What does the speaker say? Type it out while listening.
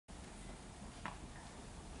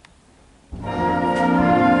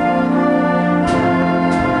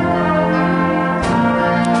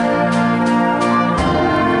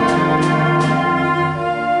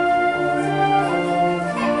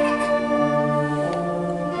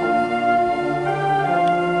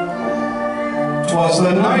'Twas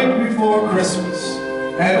the night before Christmas,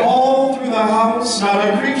 and all through the house not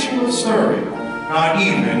a creature was stirring, not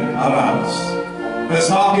even a mouse. The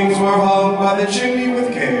stockings were hung by the chimney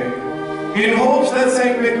with care, in hopes that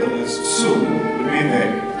St. Nicholas soon would be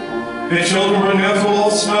there. The children were nestled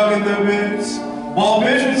all snug in their beds, while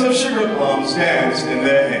visions of sugar plums danced in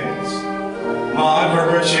their heads. Ma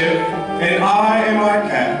and her chip, and I and my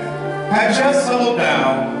cat had just settled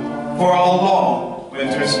down for a long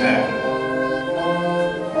winter's nap.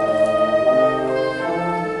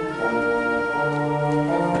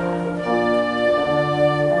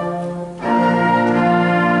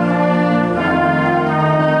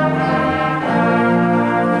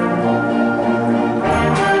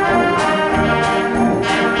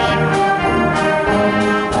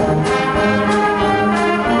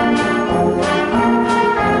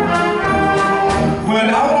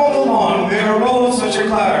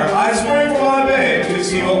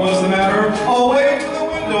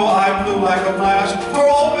 Like a flash, tore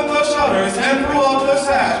open the shutters and threw up the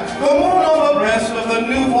sash. The moon on the breast of the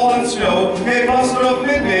new fallen snow gave luster of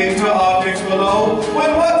midday to objects below.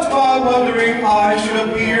 When what to my wondering eyes should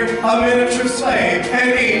appear a miniature sleigh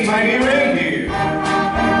and 8 tiny reindeer.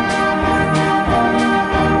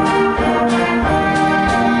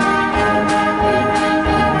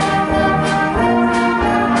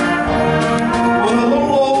 With a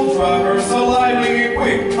little old driver so lively and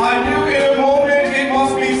quick, I knew in a moment it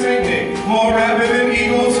must be St. Nick. More rapid than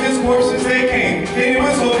eagles, his horses they came. He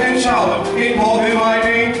whistled and shouted, he called in my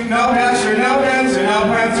name. Now Dasher, now Dancer, now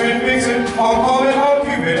Prancer and Vixen, on Comet, on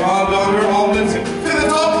Cupid, on Donder, on Blitzen. To the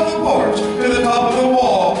top of the porch, to the top of the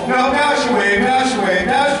wall. Now dash away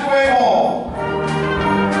all.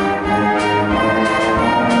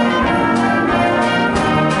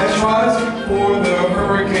 As tries before the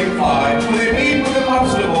hurricane fly, with an eat with a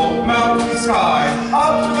constable, mount to the sky.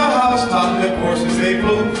 Up to the housetop the horses they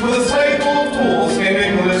flew, with a sleigh full of tools and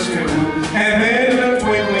Nicholas too. And then in a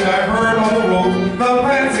twinkling I heard on the roof the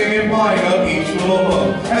prancing and plying of each little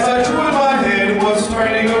hoof. As I drew in my head and was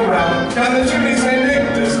turning around, down the chimney St.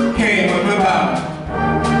 Nicholas came with a bound.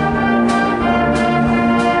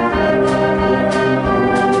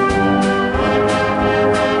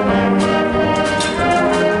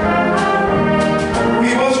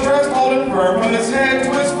 He was dressed all in fur from his head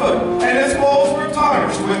to his foot, and his clothes were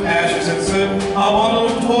tarnished with ashes and soot. A bundle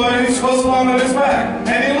of toys was slung on his back,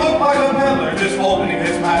 and he looked like a peddler just opening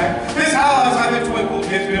his pack. His eyes had a twinkle,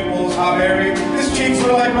 his dimples how merry. His cheeks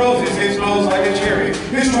were like roses, his nose like a cherry.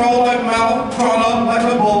 His troll-like mouth drawn up like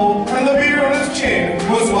a bowl, and the beard on his chin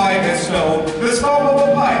was white as snow. The stump of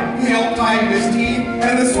a pipe he held tight in his teeth,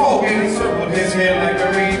 and the smoke encircled his head like a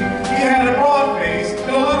reed. He had a broad face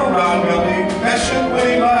and a little round belly that shook when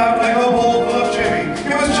he laughed like a bowl full of chili.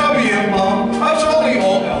 He was chubby and plump, a jolly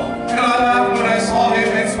old elf, and I laughed when I saw him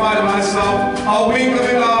in spite of myself. A wink of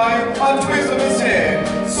an eye, a twist of his head,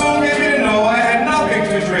 soon gave me to know I had nothing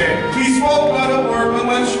to dread. He spoke not a word, but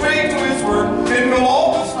went straight to his work, then filled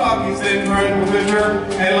all the stockings, then turned with a jerk,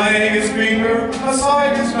 and laying his finger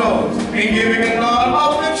aside his nose, and giving a nod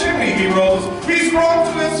up the chimney he rose. He sprung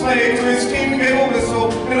to his sleigh, to his team gave a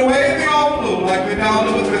whistle, and away they all flew like the down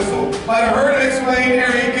of a thistle. But I heard it explain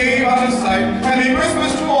ere he gave out of sight